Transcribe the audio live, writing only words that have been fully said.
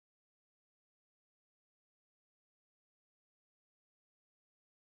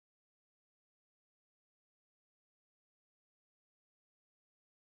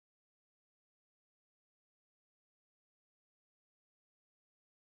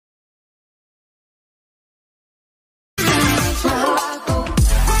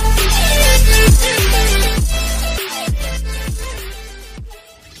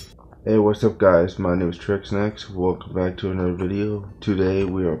Hey, what's up guys? My name is TrexNex. Welcome back to another video. Today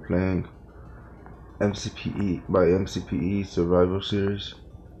we are playing MCPE by MCPE Survival Series.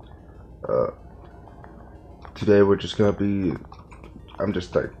 Today we're just gonna be, I'm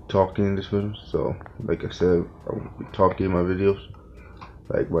just like talking in this video. So like I said, I'm gonna be talking in my videos,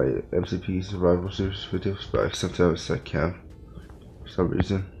 like my MCPE Survival Series videos, but sometimes I can't for some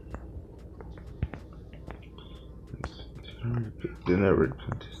reason. They never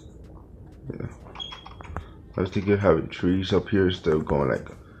did this. Yeah. I was thinking of having trees up here instead of going like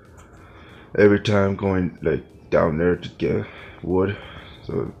every time going like down there to get wood.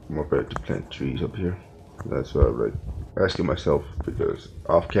 So more better to plant trees up here. That's what I'm like asking myself, because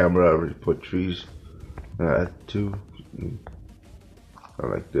off camera I already put trees and I had to. I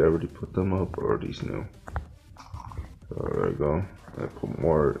like they already put them up, or these new. So there we go. I put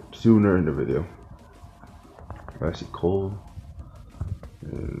more sooner in the video. I see coal.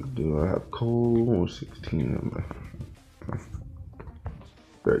 And do I have coal? 16.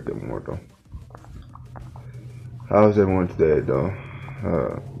 Better get more though. How's everyone today though?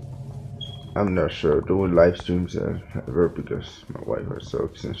 I'm not sure. Doing live streams ever because my Wi-Fi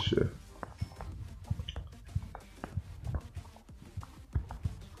sucks and shit.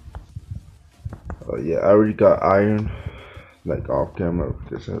 Yeah, I already got iron, like off camera,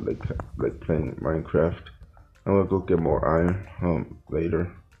 because I like playing Minecraft. I'm gonna go get more iron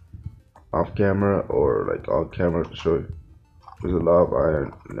later, off camera or like on camera to show you. There's a lot of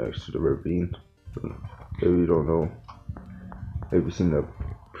iron next to the ravine. Maybe you don't know. Maybe you've seen the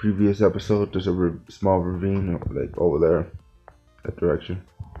previous episode. There's a small ravine like over there, that direction.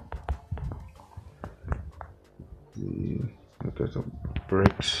 Look at some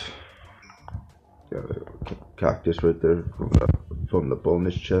bricks. Got a cactus right there from the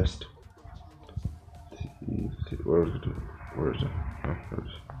bonus chest. Where is it?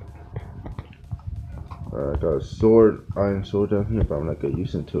 Oh, I got a sword, iron sword down here, but I'm not gonna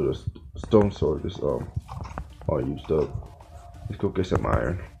use it until the stone sword is all used up. Let's go get some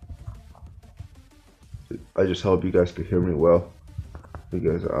iron. I just hope you guys can hear me well,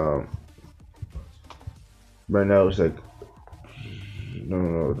 because right now it's like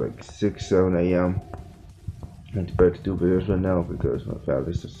like 6-7 a.m. I expect to do videos right now because my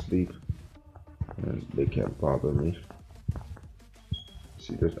family's asleep and they can't bother me.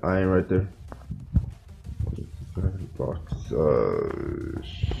 See, there's iron right there. Box.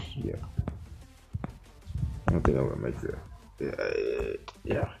 Yeah. I don't think I'm gonna make that.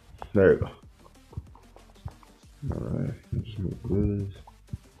 Yeah. There you go. Alright, just move this.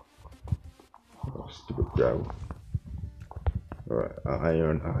 Oh, stupid gravel. Alright,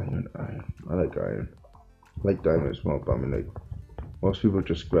 iron. I like iron. I like diamond as well, but I mean, like, most people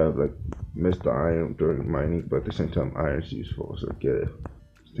just grab, like, miss the iron during mining, but at the same time, iron's useful, so get it,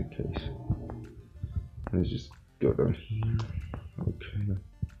 just in case. Let's just go down here. Okay.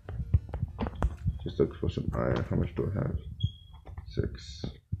 Just look for some iron. How much do I have? 6.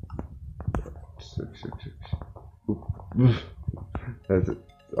 6. Oop. That's it.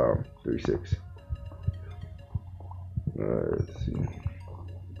 36. Alright, let's see.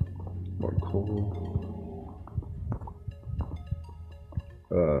 More coal.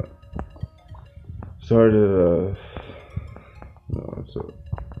 Sorry to, no, so,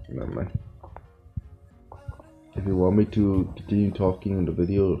 never mind. If you want me to continue talking in the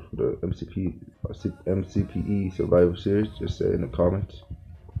video for the MCPE Survival Series, just say in the comments.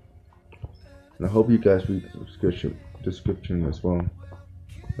 And I hope you guys read the description as well.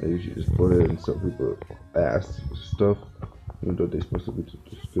 I usually just put it in, some people ask stuff, even though they're supposed to be the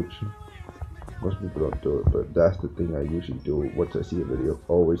description. Most people don't do it, but that's the thing I usually do. Once I see a video,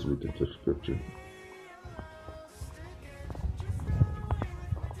 always read the description.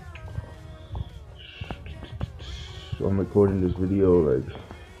 So I'm recording this video like,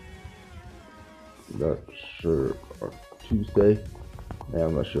 not sure, on Tuesday, and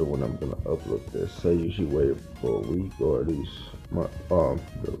I'm not sure when I'm gonna upload this. I usually wait for a week, or at least my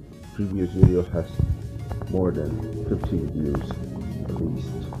the previous video has more than 15 views at least.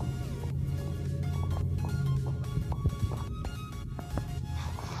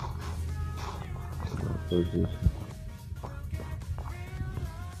 What is this?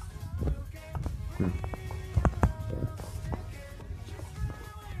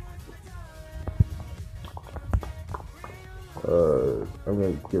 I'm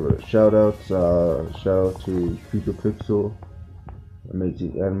gonna give it a shout out. Shout out to Future Pixel,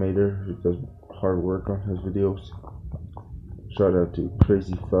 amazing animator who does hard work on his videos. Shout out to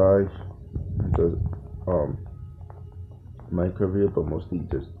Crazy5, who does Minecraft videos, but mostly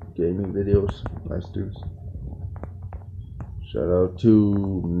just gaming videos. Nice dudes. Shout out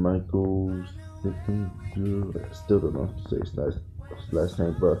to Michael. I still don't know how to say his last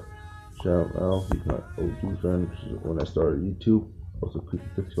name, but shout out. He's my OG friend when I started YouTube. Also, Creepy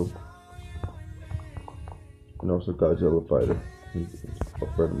Pixel. And also Godzilla Fighter. He's a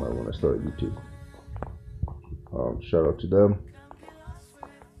friend of mine when I started YouTube. Shout out to them.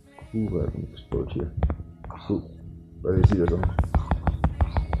 Ooh, I can explode here. Ooh, I didn't see that one.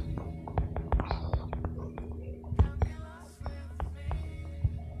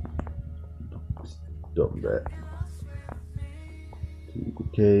 Dump that.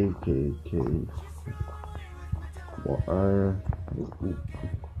 K. More iron. Ooh.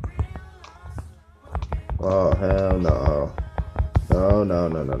 Oh, hell no. No. No.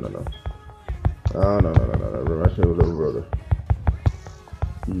 Reminds me of a little brother.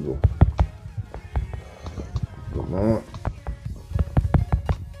 Evil. Come on.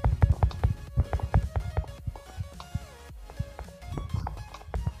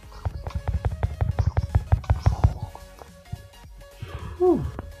 Whew.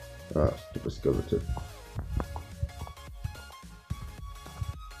 Ah, stupid skeleton.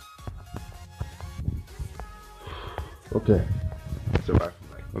 Okay. Survive.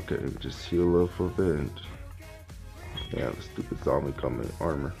 Okay, just heal a little for a bit and yeah, the stupid zombie coming in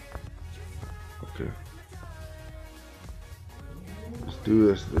armor. Okay. Let's do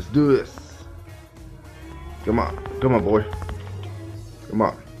this. Come on, boy. Come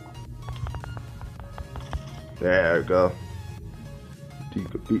on. There we go. You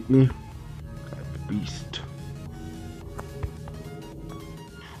could beat me. I'm a beast.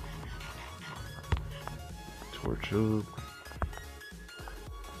 Torch up.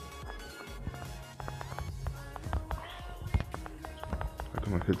 How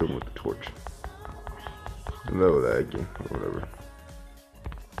come I hit them with the torch? Level that again, or whatever.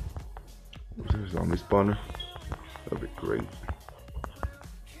 Was there a zombie spawner? That'd be great.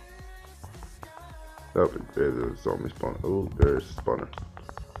 That'd be great. There's a zombie spawner. Oh, there's a spawner.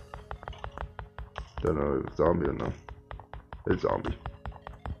 Don't know if it's zombie or not. It's zombie.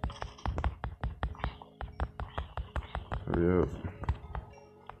 Hurry up.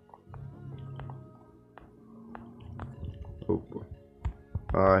 Oh boy.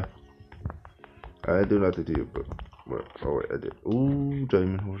 Hi. I didn't do nothing to you, but what? Oh wait, I did. Ooh,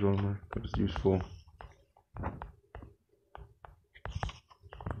 diamond horse armor. That was useful.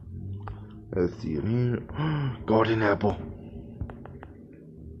 Let's see in here. Golden apple.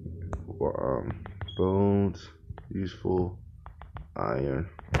 Bones. Useful. Iron.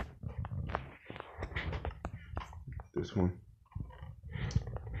 This one.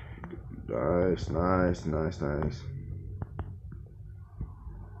 Nice.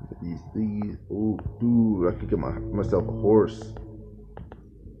 These. Oh, dude, I could get myself a horse.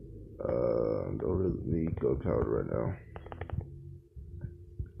 Don't really need gunpowder right now.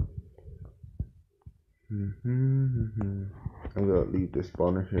 I'm gonna leave this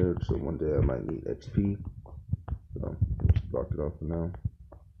spawner here, so one day I might need XP. So just block it off for now.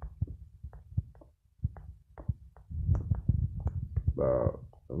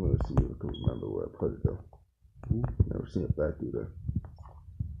 I'm gonna see if I can remember where I put it though. Ooh, never seen it back through there.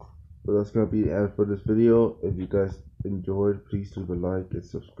 But that's gonna be the end for this video. If you guys enjoyed, please leave a like and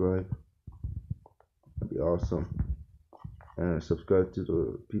subscribe. That'd be awesome. And subscribe to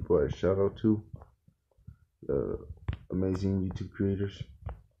the people I shout out to, the amazing YouTube creators.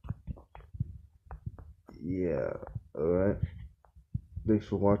 Yeah, alright. Thanks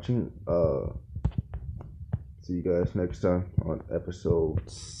for watching. See you guys next time on episode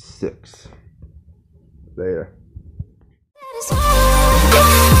 6. Later.